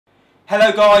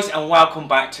Hello guys and welcome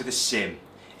back to the sim.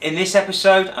 In this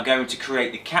episode I'm going to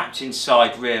create the captain's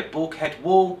side rear bulkhead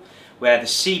wall where the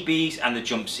CBs and the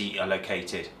jump seat are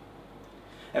located.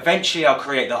 Eventually I'll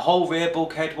create the whole rear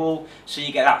bulkhead wall so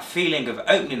you get that feeling of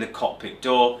opening the cockpit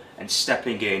door and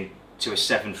stepping in to a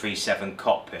 737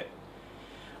 cockpit.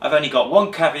 I've only got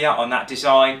one caveat on that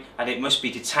design, and it must be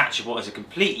detachable as a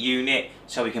complete unit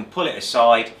so we can pull it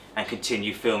aside and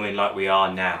continue filming like we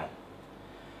are now.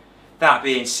 That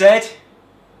being said,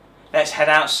 let's head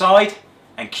outside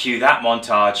and cue that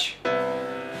montage.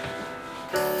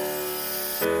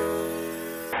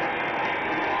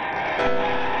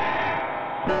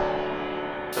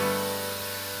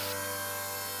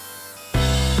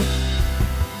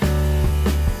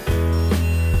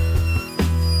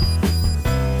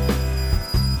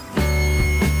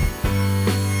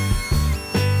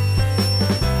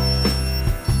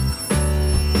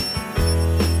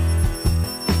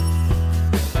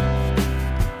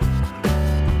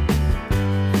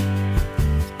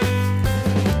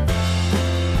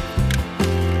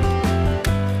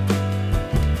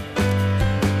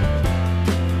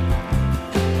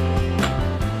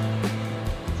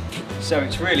 So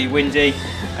it's really windy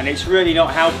and it's really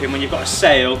not helping when you've got a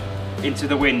sail into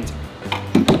the wind.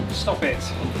 Stop it.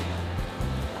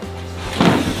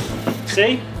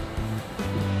 See?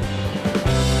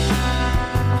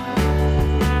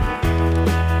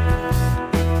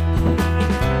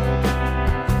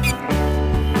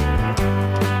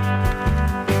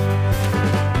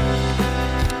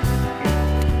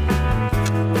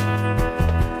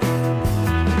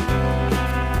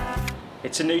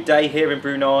 It's a new day here in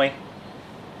Brunei.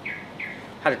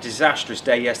 Had a disastrous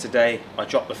day yesterday. I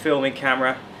dropped the filming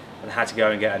camera and had to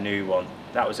go and get a new one.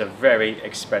 That was a very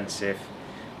expensive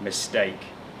mistake.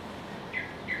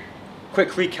 Quick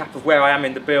recap of where I am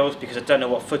in the build because I don't know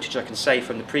what footage I can save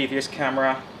from the previous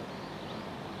camera.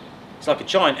 It's like a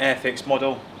giant Airfix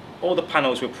model. All the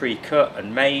panels were pre-cut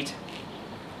and made.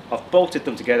 I've bolted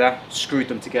them together, screwed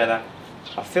them together.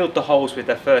 I filled the holes with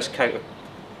their first coat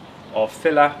of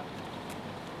filler.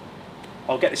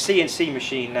 I'll get the CNC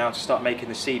machine now to start making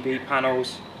the CB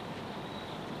panels,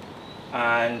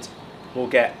 and we'll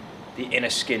get the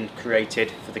inner skin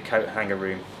created for the coat hanger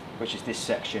room, which is this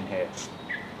section here.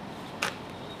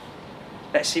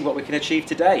 Let's see what we can achieve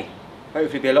today.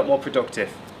 Hopefully be a lot more productive.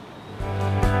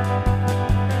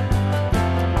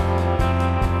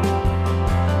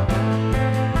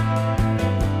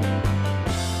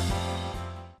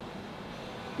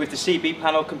 With the CB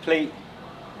panel complete,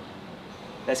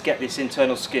 let's get this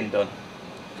internal skin done.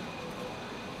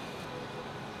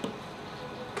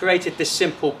 Created this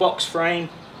simple box frame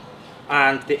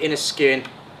and the inner skin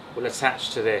will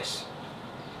attach to this.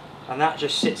 And that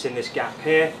just sits in this gap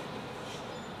here.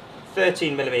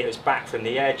 13mm back from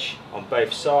the edge on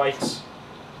both sides.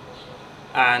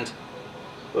 And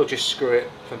we'll just screw it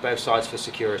from both sides for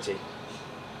security.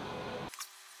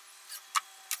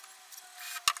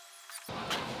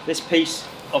 This piece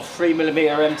of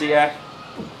 3mm MDF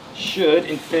should,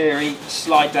 in theory,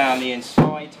 slide down the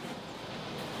inside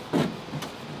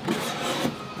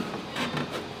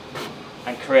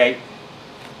and create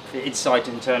the inside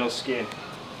internal skin.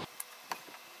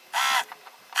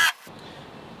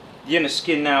 The inner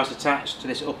skin now is attached to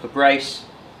this upper brace,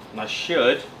 and I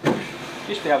should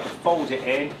just be able to fold it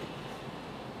in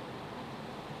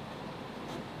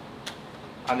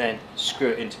and then screw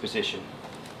it into position.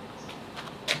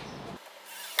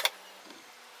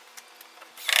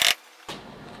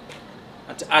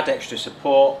 And to add extra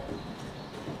support,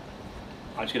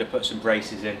 I'm just going to put some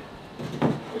braces in,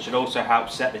 which will also help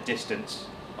set the distance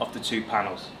of the two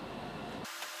panels.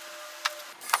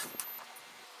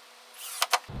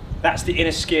 That's the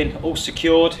inner skin all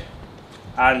secured,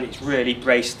 and it's really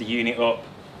braced the unit up.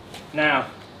 Now,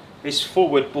 this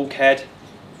forward bulkhead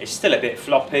is still a bit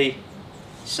floppy,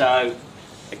 so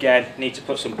again, need to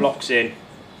put some blocks in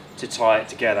to tie it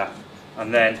together,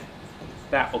 and then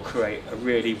that will create a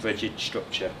really rigid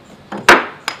structure.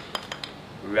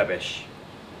 Rubbish.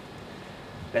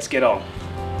 Let's get on.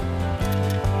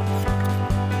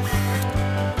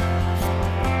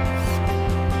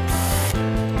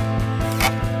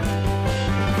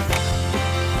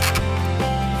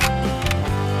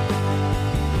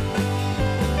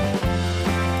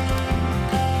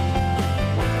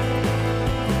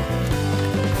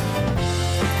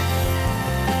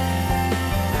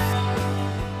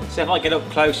 So if I get up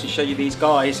close and show you these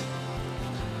guys,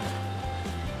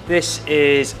 this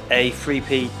is a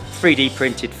 3D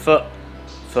printed foot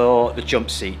for the jump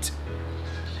seat.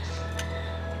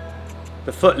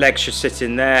 The foot leg should sit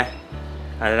in there,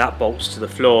 and then that bolts to the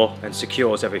floor and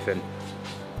secures everything.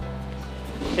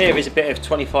 Here is a bit of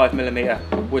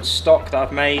 25mm wood stock that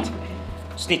I've made.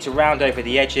 Just need to round over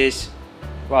the edges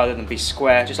rather than be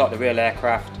square, just like the real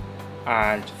aircraft,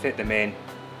 and fit them in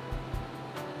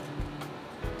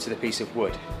to the piece of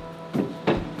wood.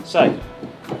 So,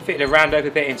 I fitted a round over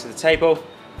bit into the table.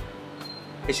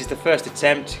 This is the first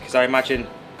attempt because I imagine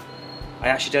I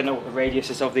actually don't know what the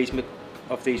radiuses of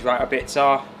these router bits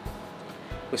are.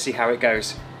 We'll see how it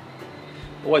goes.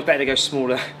 Always better to go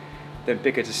smaller than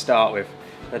bigger to start with.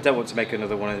 I don't want to make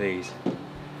another one of these.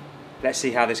 Let's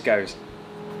see how this goes.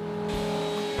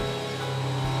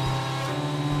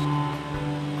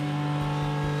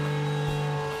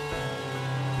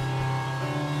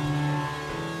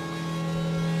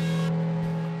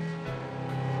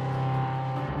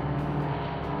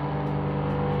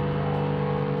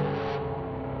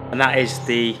 And that is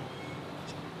the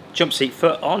jump seat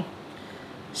foot on.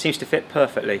 Seems to fit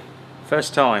perfectly.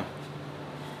 First time.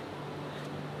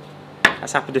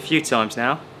 That's happened a few times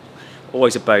now.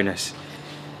 Always a bonus.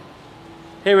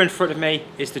 Here in front of me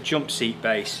is the jump seat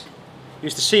base.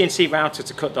 Used the CNC router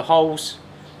to cut the holes.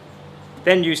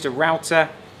 Then used a router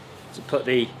to put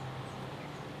the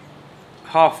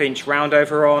 1/2 inch round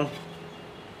over on.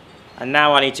 And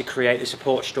now I need to create the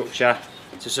support structure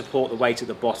to support the weight at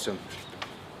the bottom.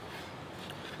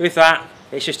 With that,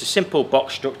 it's just a simple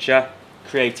box structure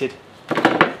created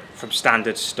from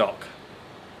standard stock.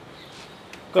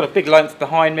 Got a big length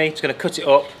behind me, it's going to cut it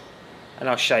up, and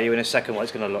I'll show you in a second what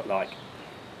it's going to look like.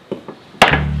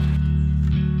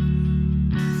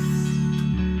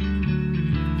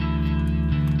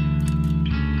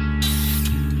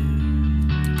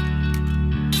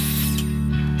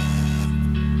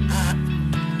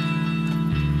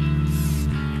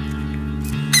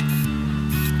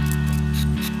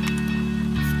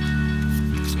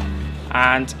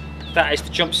 And that is the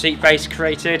jump seat base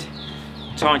created.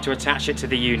 Time to attach it to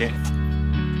the unit.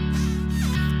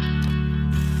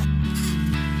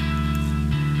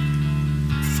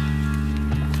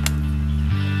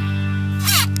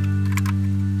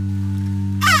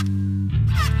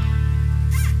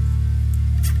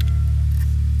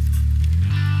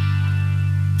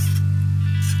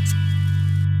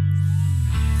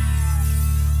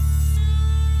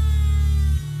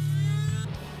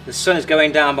 The sun is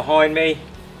going down behind me.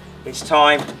 It's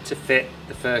time to fit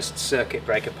the first circuit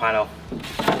breaker panel.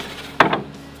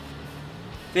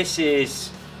 This is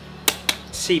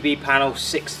CB panel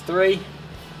 6.3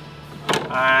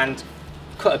 and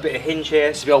cut a bit of hinge here.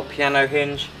 It's the old piano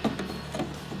hinge.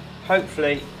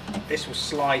 Hopefully this will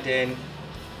slide in.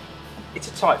 It's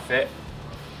a tight fit.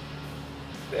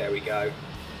 There we go,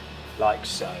 like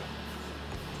so.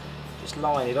 Just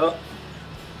line it up.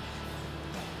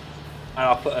 And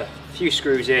I'll put a few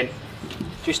screws in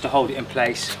just to hold it in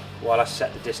place while I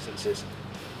set the distances.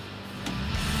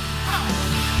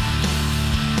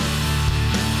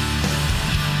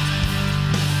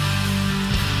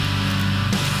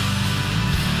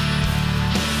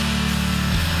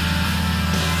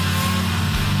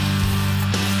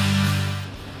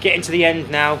 Getting to the end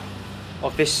now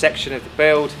of this section of the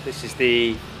build. This is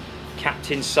the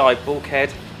captain's side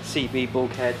bulkhead, CB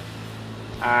bulkhead,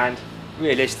 and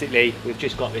realistically we've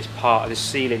just got this part of the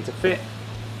ceiling to fit,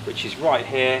 which is right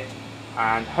here,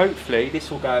 and hopefully this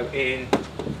will go in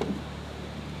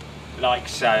like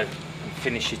so and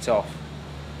finish it off.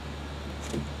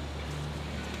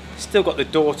 Still got the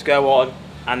door to go on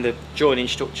and the joining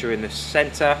structure in the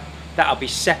centre. That'll be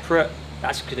separate.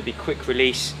 That's going to be quick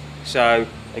release, so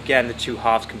again the two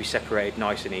halves can be separated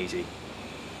nice and easy.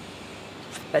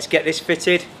 Let's get this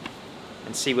fitted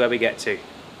and see where we get to.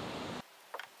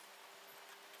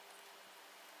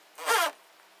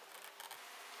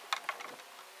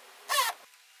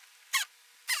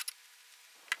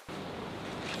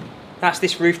 That's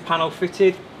this roof panel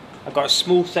fitted. I've got a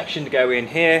small section to go in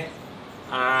here,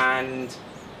 and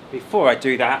before I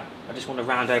do that I just want to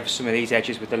round over some of these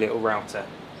edges with the little router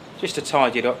just to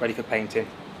tidy it up, ready for painting.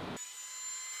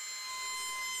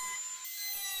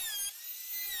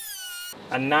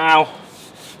 And now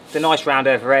the nice round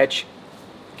over edge,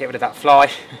 get rid of that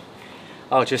fly.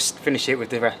 I'll just finish it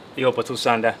with the orbital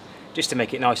sander just to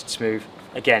make it nice and smooth,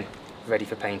 again ready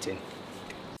for painting.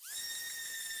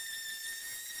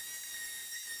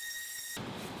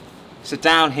 So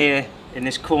down here in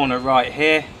this corner right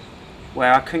here,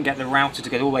 where I couldn't get the router to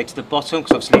get all the way to the bottom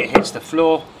because obviously it hits the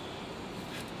floor,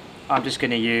 I'm just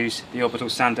going to use the orbital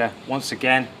sander once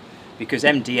again, because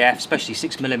MDF, especially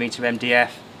 6mm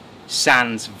MDF,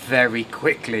 sands very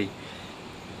quickly.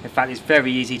 In fact, it's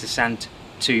very easy to sand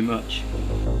too much.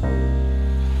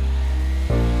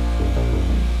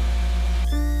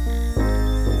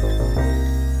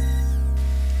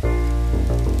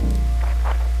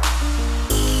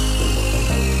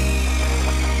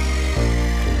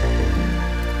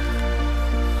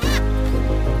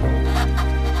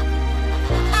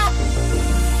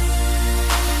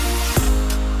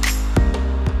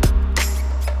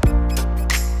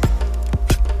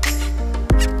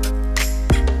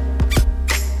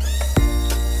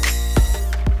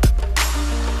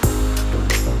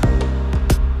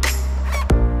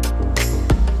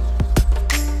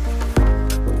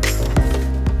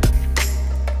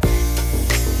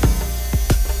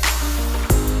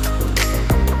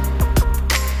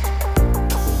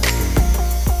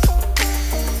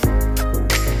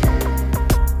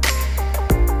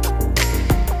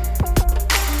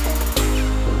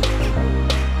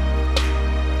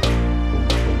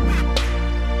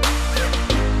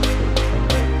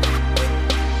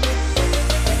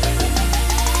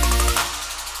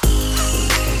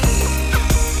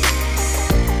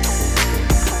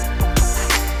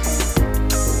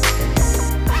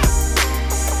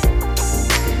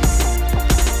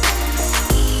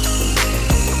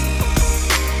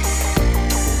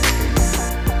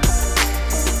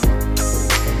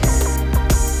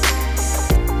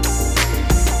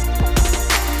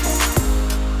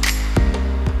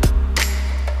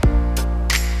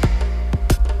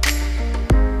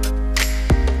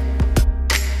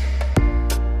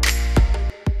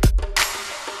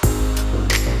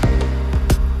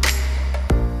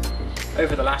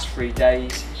 Over the last 3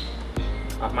 days,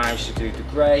 I've managed to do the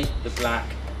grey, the black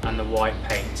and the white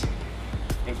paint,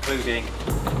 including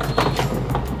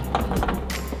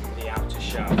the outer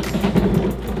shell.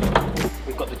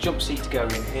 We've got the jump seat to go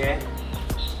in here,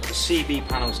 the CB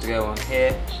panels to go on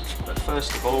here, but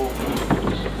first of all,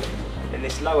 in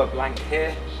this lower blank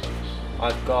here,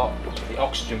 I've got the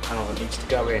oxygen panel that needs to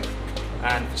go in.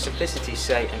 And for simplicity's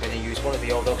sake, I'm going to use one of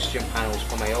the old oxygen panels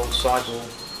from my old sidewall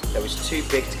that was too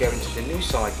big to go into the new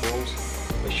sidewalls,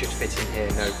 but should fit in here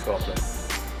no problem.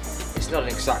 It's not an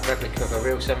exact replica of a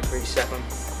real 737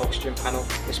 oxygen panel,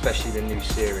 especially the new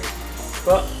series,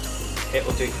 but it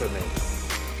will do for me.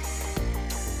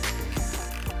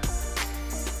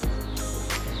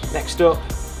 Next up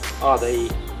are the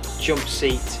jump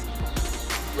seat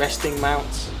resting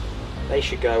mounts. They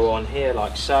should go on here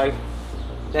like so.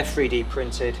 They're 3D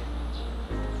printed,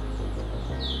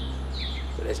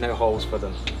 but there's no holes for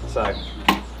them. So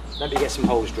let me get some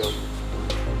holes drilled.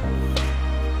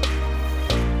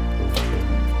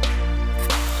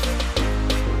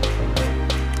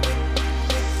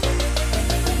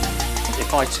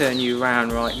 If I turn you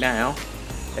around right now,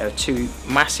 there are two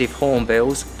massive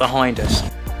hornbills behind us.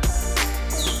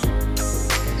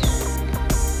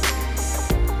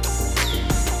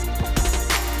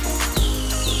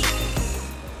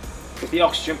 The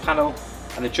oxygen panel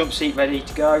and the jump seat ready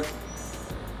to go,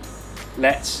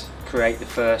 let's create the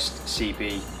first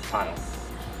CB panel.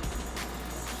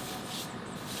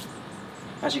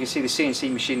 As you can see, the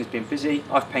CNC machine has been busy.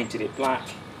 I've painted it black,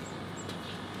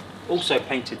 also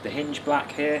painted the hinge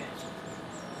black here.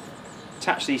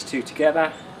 Attach these two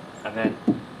together and then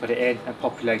put it in and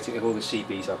populate it with all the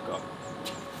CBs I've got.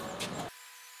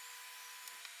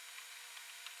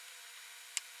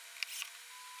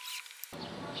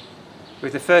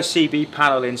 With the first CB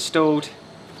panel installed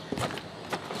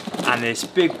and this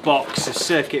big box of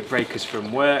circuit breakers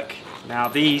from work. Now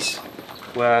these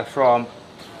were from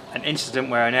an incident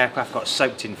where an aircraft got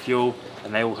soaked in fuel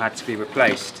and they all had to be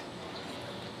replaced.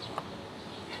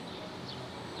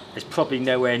 There's probably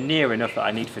nowhere near enough that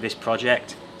I need for this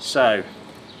project, so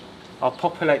I'll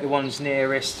populate the ones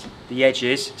nearest the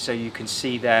edges so you can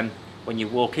see them when you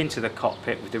walk into the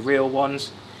cockpit with the real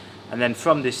ones, and then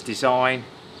from this design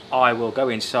I will go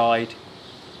inside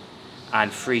and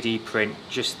 3D print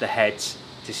just the heads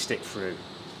to stick through.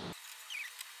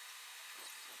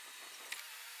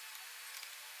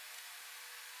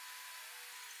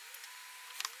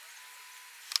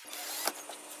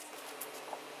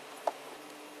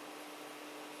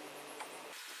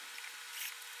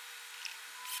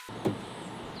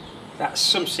 That's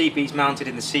some CBs mounted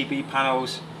in the CB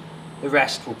panels, the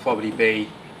rest will probably be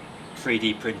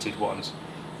 3D printed ones.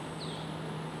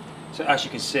 So as you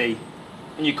can see,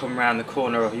 when you come around the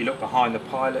corner or you look behind the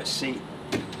pilot's seat,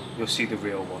 you'll see the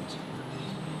real ones.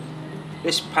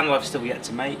 This panel I've still yet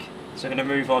to make, so I'm going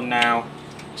to move on now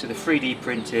to the 3D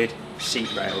printed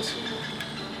seat rails.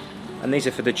 And these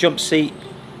are for the jump seat,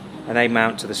 and they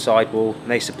mount to the sidewall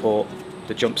and they support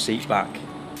the jump seat back.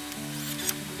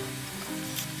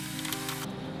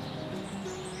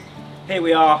 Here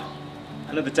we are,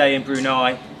 another day in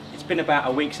Brunei. It's been about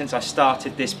a week since I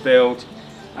started this build,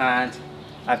 and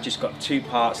I've just got 2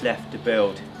 parts left to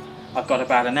build. I've got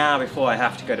about an hour before I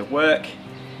have to go to work,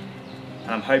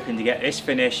 and I'm hoping to get this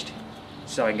finished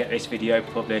so I can get this video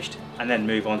published and then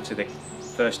move on to the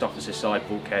first officer side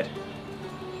bulkhead.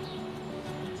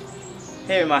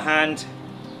 Here in my hand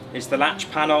is the latch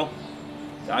panel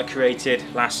that I created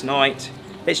last night.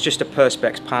 It's just a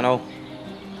Perspex panel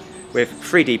with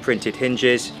 3D printed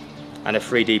hinges and a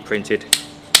 3D printed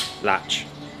latch.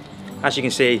 As you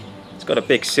can see, it's got a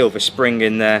big silver spring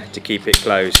in there to keep it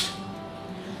closed.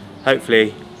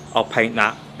 Hopefully I'll paint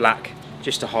that black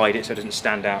just to hide it so it doesn't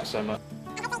stand out so much.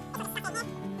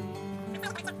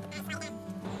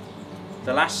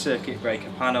 The last circuit breaker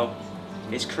panel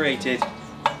is created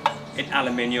in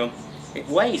aluminium. It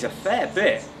weighs a fair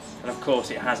bit, and of course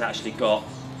it has actually got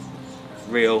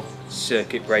real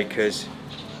circuit breakers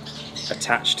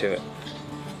attached to it.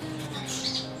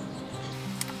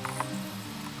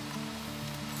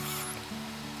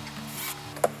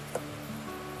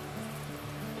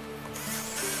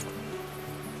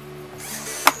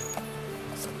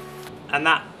 And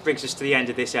that brings us to the end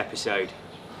of this episode.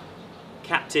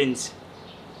 Captain's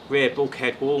rear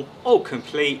bulkhead wall, all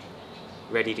complete,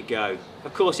 ready to go.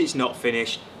 Of course it's not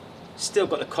finished. Still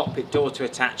got the cockpit door to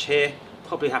attach here.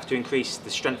 Probably have to increase the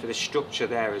strength of the structure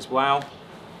there as well.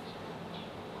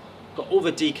 Got all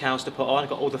the decals to put on,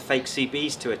 got all the fake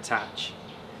CBs to attach.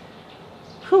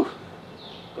 Whew.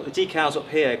 Got the decals up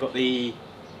here, got the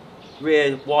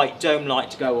rear white dome light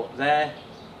to go up there.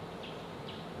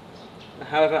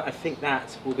 However, I think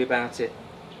that will be about it.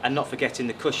 And not forgetting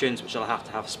the cushions, which I'll have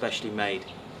to have specially made,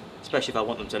 especially if I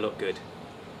want them to look good.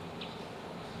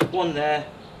 One there,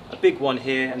 a big one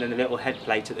here, and then a little head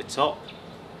plate at the top.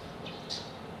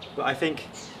 But I think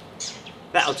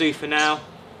that'll do for now.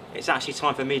 It's actually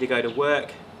time for me to go to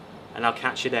work, and I'll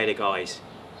catch you later, guys.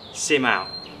 Sim out.